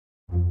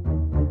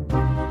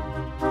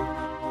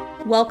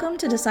Welcome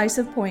to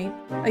Decisive Point,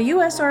 a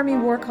U.S. Army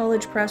War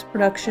College Press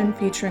production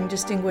featuring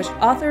distinguished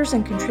authors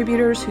and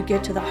contributors who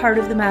get to the heart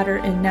of the matter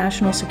in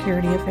national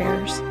security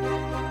affairs.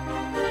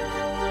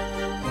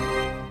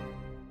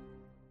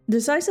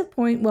 Decisive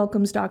Point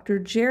welcomes Dr.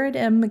 Jared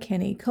M.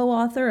 McKinney,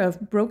 co-author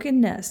of Broken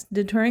Nest,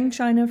 Deterring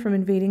China from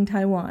Invading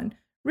Taiwan,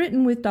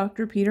 written with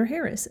Dr. Peter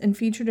Harris and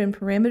featured in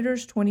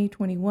Parameters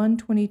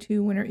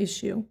 2021-22 winter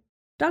issue.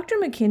 Dr.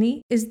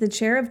 McKinney is the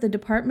chair of the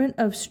Department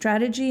of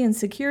Strategy and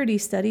Security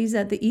Studies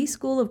at the E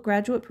School of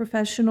Graduate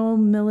Professional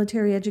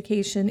Military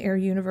Education, Air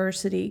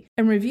University,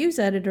 and reviews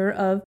editor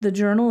of the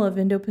Journal of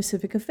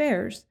Indo-Pacific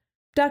Affairs.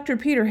 Dr.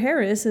 Peter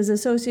Harris is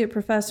Associate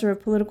Professor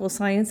of Political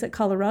Science at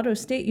Colorado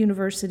State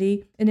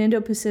University and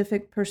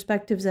Indo-Pacific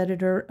Perspectives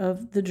editor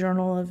of the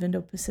Journal of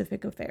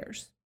Indo-Pacific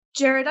Affairs.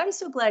 Jared, I'm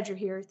so glad you're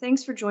here.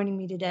 Thanks for joining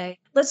me today.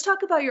 Let's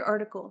talk about your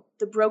article,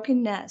 The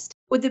Broken Nest.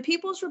 Would the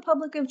People's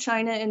Republic of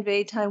China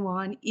invade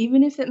Taiwan,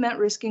 even if it meant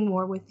risking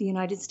war with the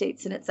United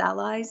States and its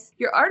allies?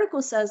 Your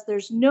article says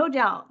there's no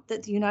doubt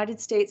that the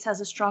United States has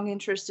a strong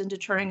interest in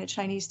deterring a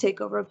Chinese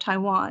takeover of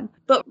Taiwan,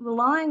 but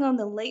relying on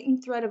the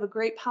latent threat of a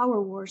great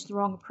power war is the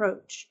wrong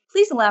approach.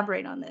 Please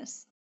elaborate on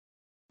this.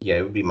 Yeah,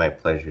 it would be my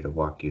pleasure to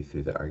walk you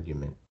through the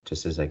argument.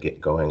 Just as I get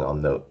going, I'll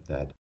note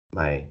that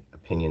my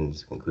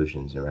opinions,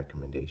 conclusions, and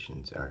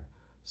recommendations are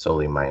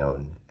solely my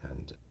own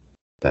and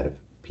that of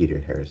Peter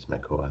Harris, my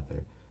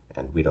co-author,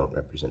 and we don't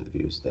represent the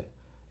views of the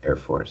Air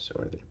Force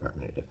or the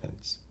Department of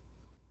Defense.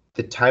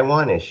 The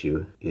Taiwan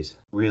issue is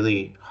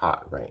really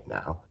hot right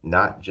now,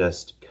 not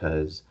just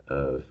because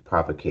of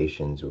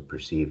provocations or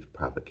perceived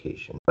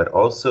provocation, but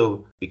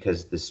also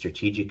because the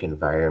strategic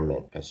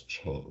environment has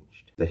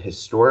changed. The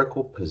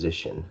historical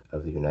position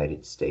of the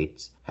United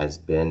States has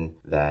been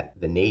that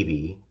the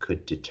Navy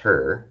could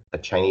deter a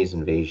Chinese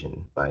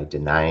invasion by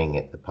denying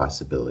it the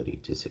possibility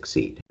to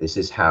succeed. This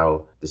is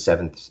how the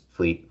 7th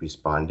Fleet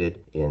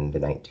responded in the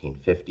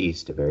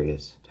 1950s to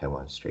various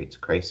Taiwan Straits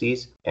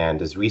crises.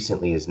 And as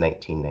recently as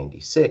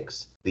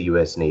 1996, the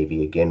U.S.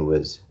 Navy again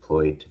was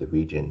deployed to the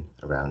region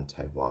around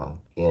Taiwan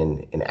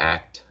in an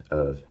act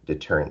of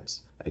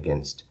deterrence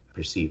against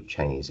perceived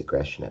Chinese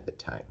aggression at the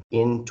time.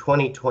 In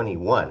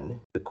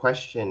 2021, the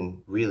question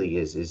really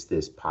is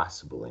this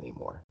possible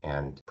anymore?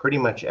 And pretty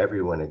much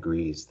everyone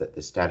agrees that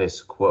the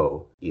status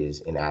quo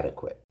is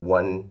inadequate.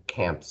 One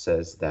camp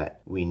says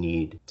that we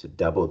need to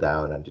double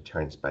down on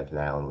deterrence by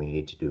denial and we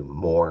need to do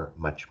more,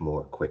 much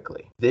more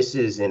quickly. This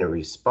is in a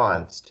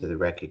response to the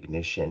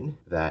recognition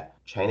that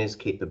China's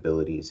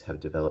capabilities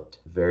have developed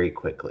very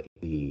quickly.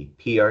 The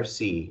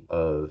PRC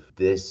of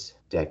this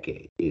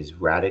decade is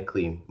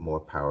radically more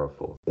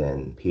powerful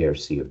than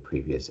PRC of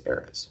previous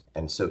eras.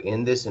 And so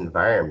in this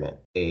environment,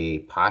 a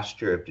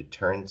posture of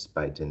deterrence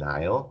by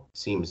denial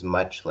seems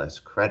much less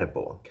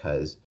credible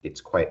because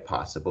it's quite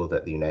possible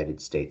that the United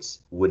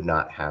States would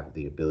not have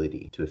the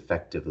ability to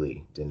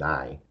effectively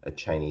deny a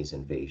Chinese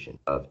invasion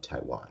of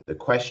Taiwan. The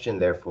question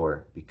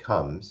therefore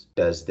becomes,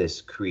 does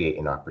this create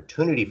an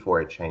opportunity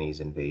for a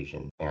Chinese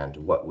invasion, and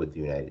what would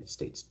the United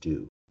States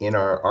do? In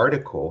our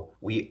article,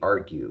 we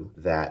argue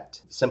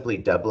that simply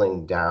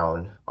doubling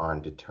down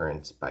on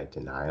deterrence by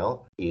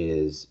denial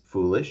is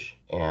foolish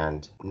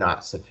and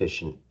not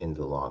sufficient in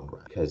the long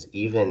run. Because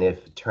even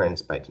if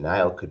deterrence by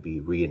denial could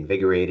be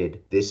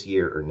reinvigorated this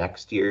year or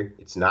next year,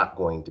 it's not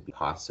going to be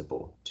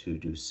possible to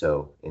do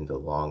so in the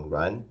long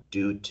run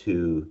due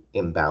to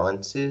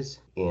imbalances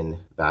in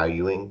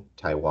valuing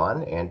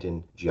Taiwan and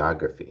in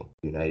geography.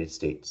 The United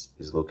States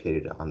is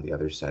located on the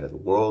other side of the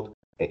world.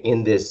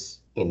 In this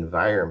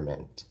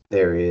environment,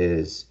 there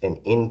is an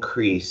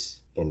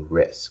increase in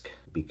risk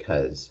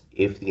because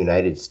if the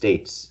United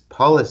States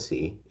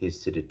policy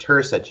is to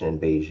deter such an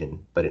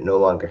invasion, but it no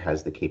longer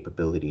has the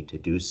capability to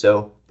do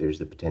so, there's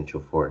the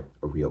potential for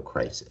a real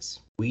crisis.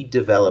 We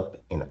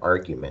develop an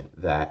argument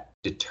that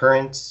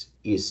deterrence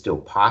is still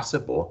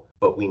possible,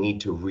 but we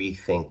need to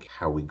rethink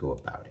how we go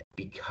about it.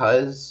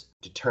 Because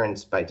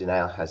deterrence by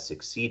denial has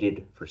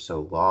succeeded for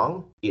so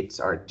long, it's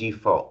our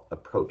default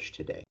approach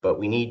today. But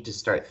we need to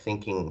start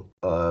thinking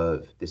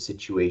of the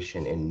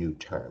situation in new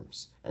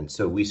terms. And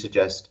so we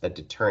suggest a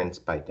deterrence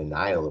by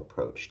denial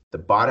approach. The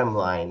bottom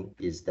line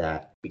is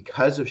that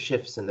because of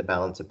shifts in the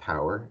balance of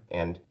power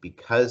and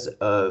because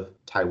of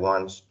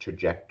Taiwan's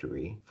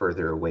trajectory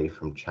further away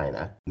from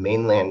China,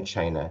 mainland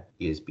China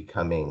is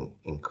becoming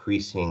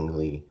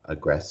increasingly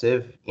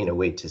aggressive in a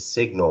way to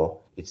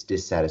signal its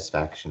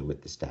dissatisfaction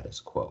with the status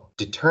quo.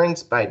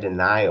 Deterrence by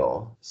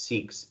denial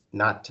seeks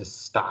not to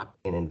stop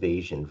an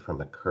invasion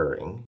from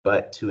occurring,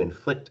 but to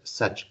inflict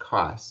such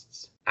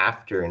costs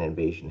after an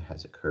invasion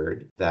has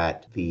occurred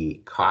that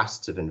the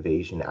costs of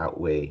invasion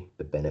outweigh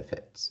the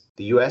benefits.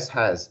 The US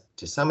has,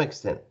 to some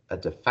extent, a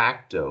de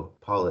facto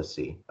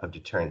policy of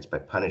deterrence by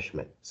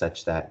punishment,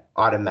 such that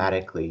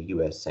automatically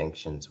US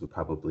sanctions would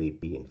probably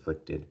be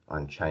inflicted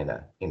on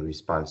China in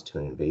response to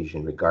an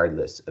invasion,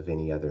 regardless of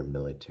any other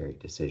military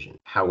decision.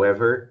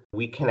 However,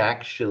 we can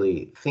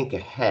actually think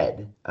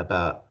ahead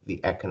about the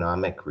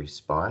economic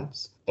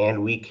response,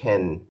 and we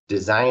can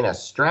design a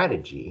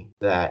strategy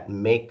that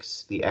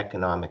makes the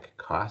economic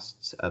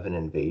costs of an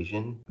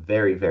invasion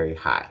very, very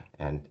high.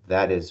 And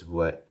that is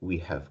what we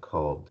have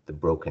called the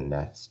broken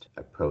nest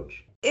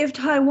approach. If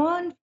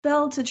Taiwan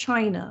fell to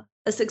China,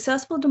 a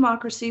successful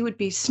democracy would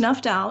be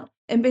snuffed out,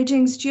 and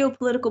Beijing's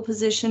geopolitical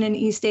position in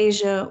East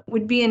Asia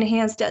would be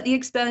enhanced at the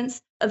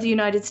expense of the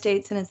United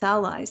States and its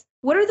allies.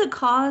 What are the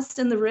costs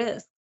and the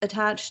risks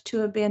attached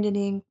to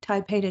abandoning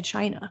Taipei to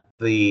China?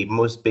 The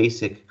most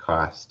basic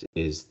cost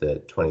is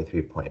the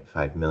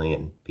 23.5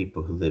 million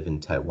people who live in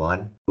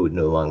Taiwan who would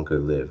no longer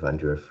live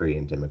under a free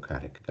and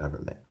democratic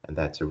government. And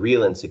that's a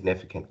real and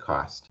significant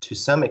cost. To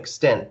some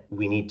extent,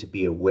 we need to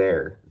be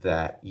aware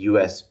that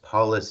US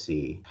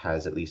policy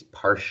has at least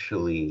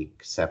partially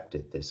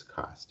accepted this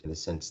cost, in the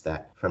sense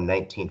that from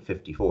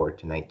 1954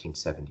 to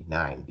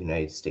 1979, the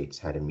United States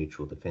had a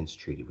mutual defense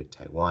treaty with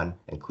Taiwan,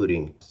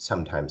 including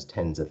sometimes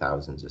tens of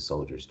thousands of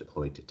soldiers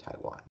deployed to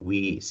Taiwan.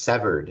 We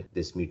severed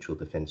this mutual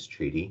defense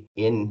treaty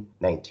in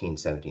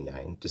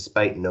 1979,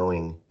 despite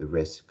knowing the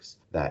risks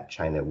that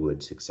China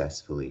would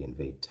successfully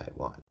invade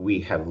Taiwan. We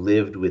have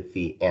lived with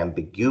the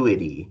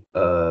ambiguity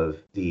of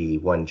the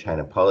one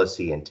China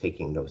policy and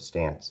taking no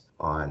stance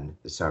on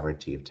the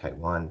sovereignty of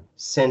Taiwan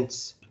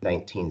since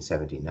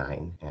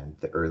 1979 and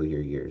the earlier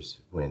years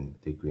when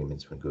the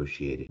agreements were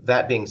negotiated.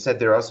 That being said,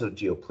 there are also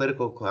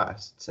geopolitical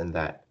costs, and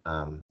that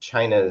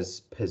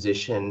China's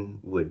position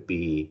would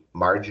be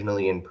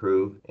marginally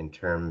improved in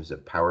terms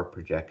of power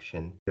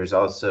projection. There's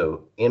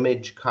also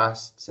image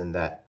costs, in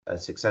that a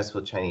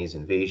successful Chinese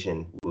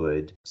invasion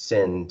would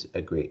send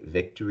a great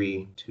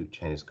victory to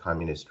China's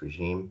communist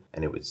regime,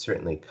 and it would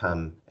certainly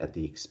come at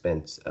the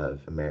expense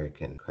of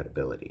American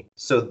credibility.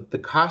 So the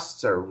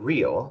costs are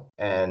real,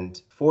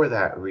 and for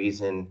that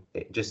reason,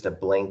 just a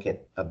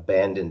blanket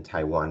abandon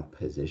Taiwan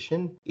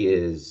position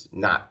is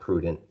not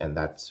prudent, and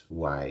that's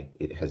why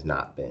it has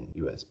not been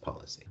US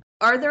policy.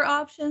 Are there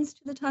options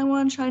to the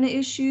Taiwan-China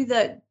issue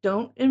that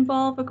don't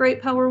involve a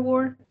great power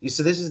war?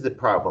 So this is the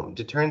problem.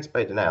 Deterrence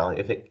by denial,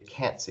 if it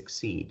can't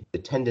succeed, the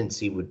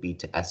tendency would be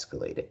to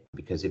escalate it.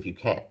 Because if you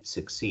can't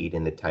succeed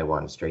in the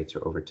Taiwan Straits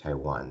or over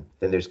Taiwan,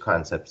 then there's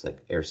concepts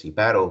like air-sea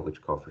battle,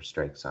 which call for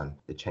strikes on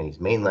the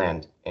Chinese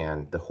mainland,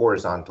 and the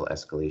horizontal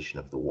escalation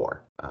of the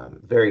war.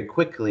 Very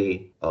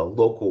quickly, a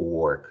local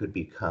war could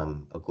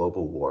become a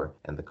global war,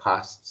 and the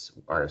costs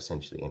are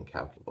essentially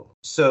incalculable.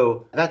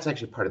 So that's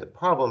actually part of the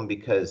problem,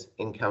 because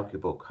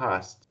incalculable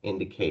costs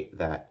indicate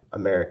that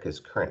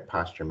America's current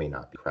posture may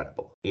not be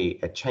credible. A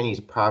Chinese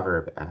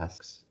proverb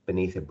asks,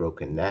 beneath a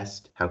broken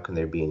nest, how can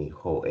there be any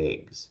whole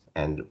eggs?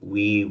 And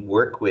we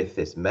work with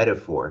this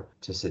metaphor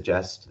to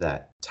suggest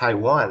that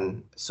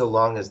Taiwan, so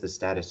long as the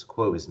status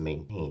quo is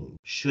maintained,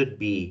 should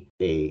be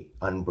an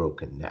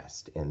unbroken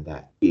nest, in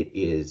that it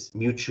is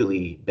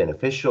mutually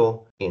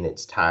beneficial in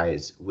its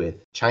ties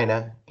with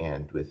China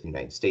and with the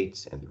United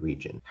States and the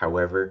region.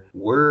 However,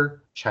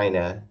 were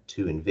China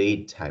to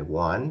invade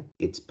Taiwan,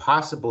 it's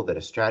possible that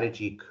a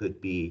strategy could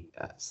be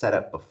set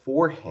up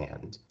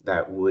beforehand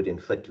that would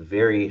inflict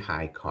very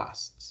high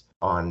costs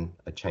on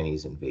a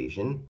Chinese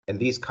invasion. And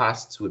these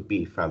costs would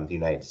be from the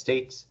United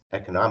States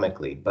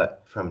economically,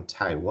 but from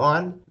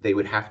Taiwan, they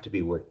would have to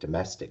be worked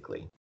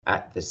domestically.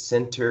 At the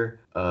center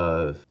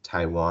of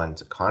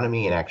Taiwan's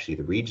economy, and actually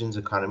the region's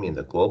economy and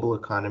the global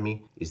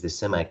economy, is the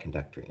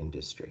semiconductor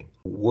industry.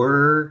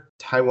 Were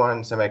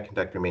Taiwan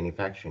semiconductor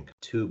manufacturing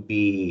to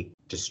be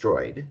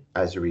destroyed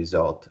as a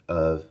result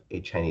of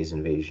a Chinese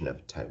invasion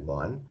of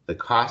Taiwan, the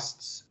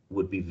costs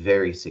would be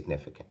very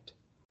significant.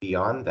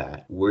 Beyond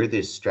that, were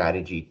this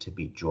strategy to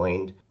be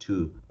joined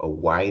to a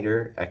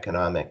wider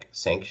economic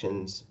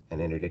sanctions and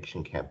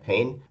interdiction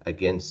campaign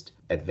against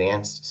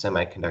advanced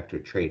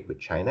semiconductor trade with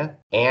China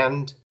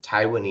and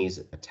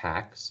Taiwanese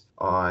attacks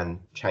on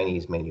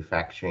Chinese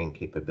manufacturing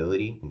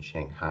capability in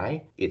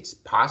Shanghai, it's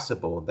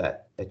possible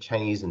that a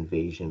Chinese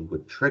invasion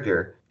would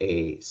trigger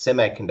a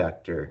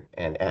semiconductor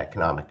and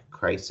economic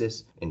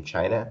crisis in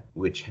China,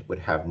 which would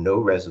have no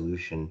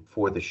resolution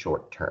for the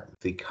short term.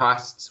 The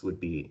costs would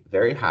be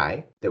very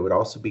high. There would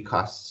also be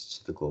costs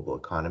to the global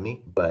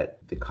economy, but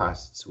the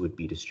costs would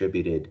be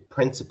distributed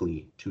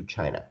principally to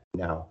China.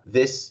 Now,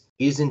 this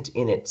isn't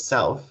in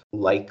itself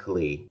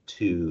likely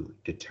to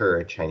deter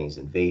a Chinese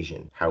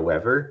invasion.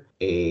 However,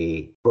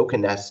 a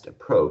broken nest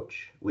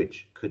approach,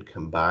 which could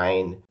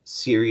combine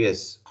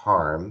serious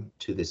harm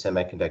to the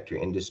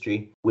semiconductor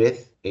industry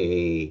with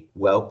a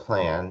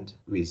well-planned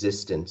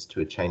resistance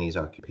to a Chinese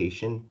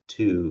occupation,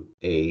 to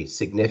a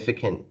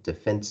significant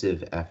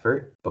defensive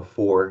effort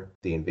before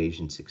the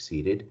invasion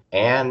succeeded,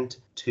 and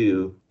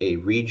to a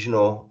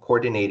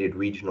coordinated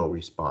regional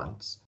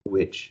response,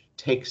 which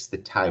takes the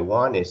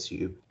Taiwan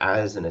issue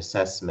as an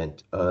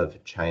assessment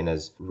of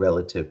China's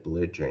relative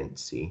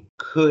belligerency,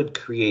 could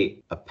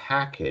create a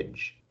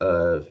package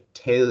of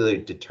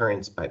tailored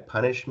deterrence by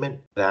punishment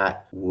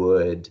that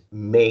would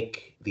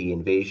make the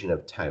invasion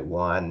of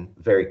Taiwan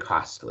very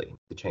costly.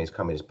 The Chinese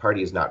Communist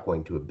Party is not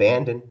going to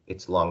abandon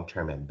its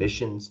long-term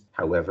ambitions.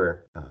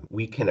 However,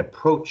 we can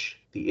approach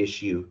the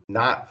issue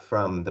not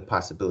from the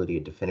possibility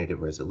of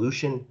definitive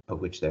resolution,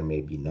 of which there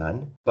may be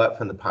none, but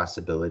from the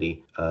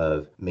possibility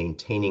of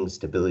maintaining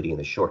stability in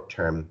the short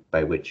term,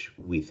 by which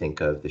we think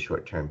of the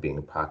short term being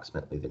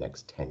approximately the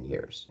next 10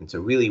 years. And so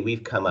really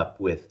we've come up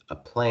with a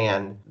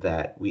plan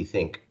that we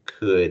think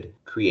could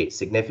create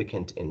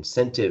significant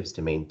incentives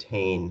to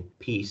maintain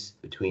peace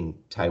between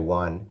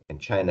Taiwan and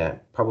China,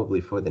 probably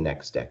for the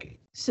next decade.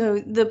 So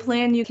the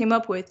plan you came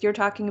up with, you're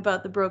talking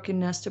about the broken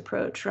nest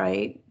approach,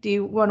 right? Do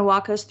you want to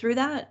walk us through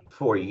that?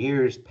 For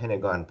years,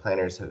 Pentagon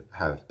planners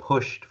have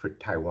pushed for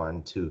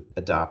Taiwan to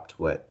adopt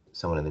what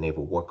someone in the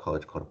Naval War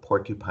College called a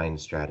porcupine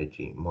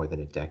strategy more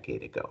than a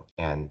decade ago.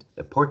 And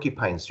the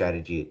porcupine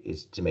strategy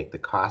is to make the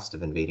cost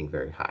of invading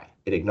very high.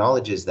 It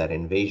acknowledges that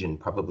invasion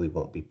probably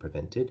won't be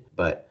prevented,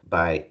 but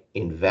by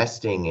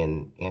investing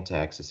in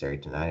anti-accessory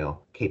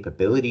denial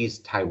capabilities,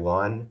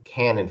 Taiwan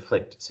can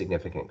inflict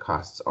significant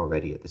costs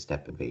already at the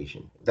step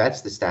invasion.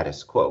 That's the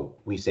status quo.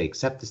 We say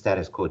accept the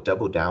status quo,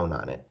 double down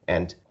on it.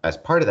 And as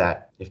part of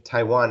that, if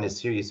Taiwan is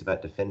serious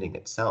about defending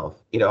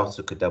itself, it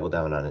also could double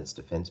down on its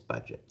defense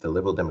budget. The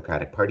Liberal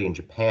Democratic Party in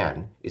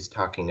Japan is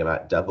talking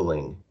about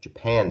doubling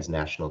Japan's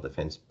national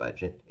defense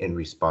budget in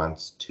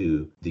response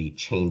to the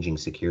changing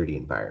security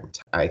environment.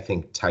 I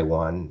think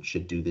Taiwan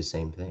should do the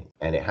same thing,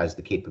 and it has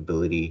the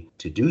capability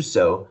to do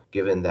so,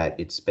 given that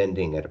its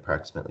spending at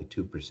approximately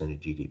 2% of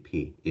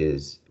GDP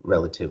is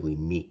relatively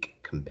meek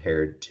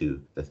compared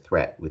to the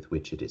threat with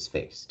which it is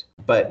faced.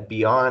 But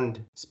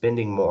beyond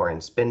spending more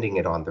and spending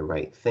it on the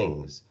right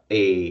things,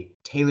 a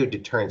tailored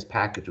deterrence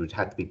package would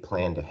have to be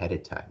planned ahead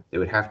of time. There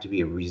would have to be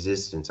a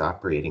resistance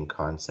operating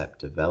concept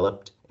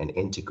developed and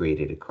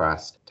integrated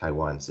across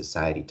Taiwan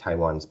society.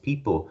 Taiwan's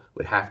people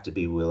would have to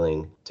be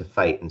willing to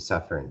fight and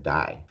suffer and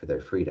die for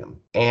their freedom.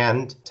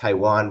 And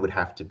Taiwan would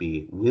have to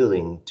be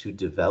willing to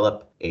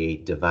develop a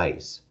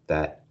device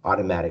that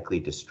automatically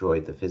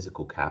destroyed the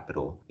physical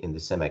capital in the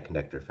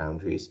semiconductor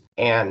foundries,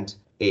 and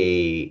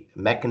a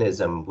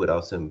mechanism would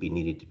also be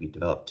needed to be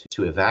developed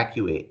to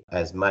evacuate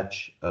as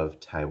much of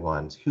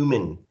Taiwan's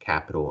human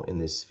capital in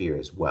this sphere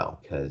as well,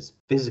 because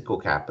physical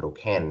capital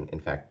can in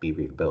fact be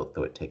rebuilt,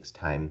 though it takes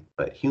time,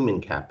 but human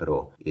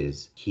capital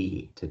is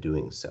key to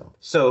doing so.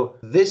 So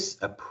this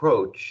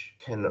approach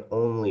can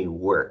only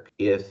work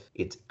if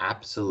it's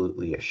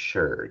absolutely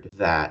assured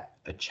that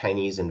a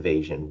Chinese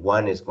invasion,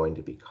 1, is going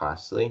to be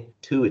costly,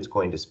 2, it's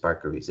going to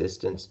spark a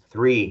resistance,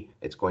 3,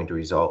 it's going to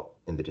result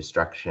in the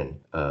destruction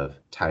of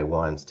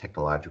Taiwan's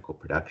technological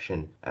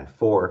production, and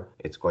 4,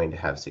 it's going to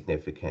have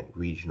significant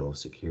regional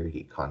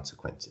security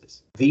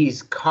consequences.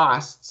 These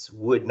costs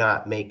would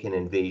not make an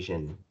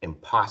invasion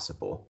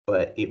impossible,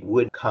 but it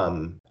would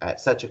come at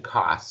such a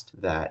cost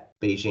that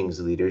Beijing's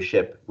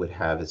leadership would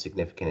have a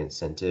significant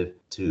incentive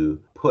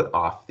to put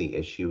off the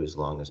issue as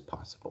long as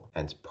possible.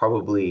 And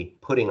probably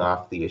putting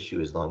off the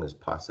issue as long as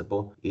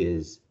possible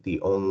is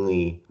the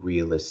only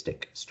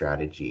realistic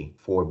strategy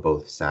for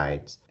both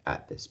sides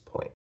at this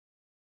point.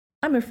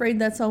 I'm afraid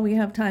that's all we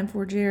have time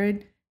for,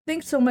 Jared.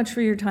 Thanks so much for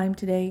your time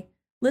today.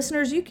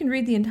 Listeners, you can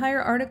read the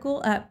entire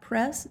article at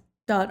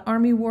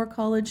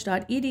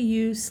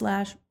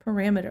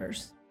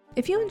press.armywarcollege.edu/parameters.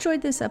 If you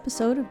enjoyed this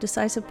episode of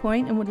Decisive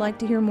Point and would like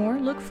to hear more,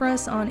 look for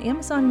us on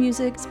Amazon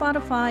Music,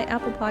 Spotify,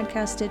 Apple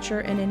Podcast,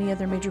 Stitcher, and any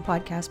other major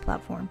podcast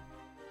platform.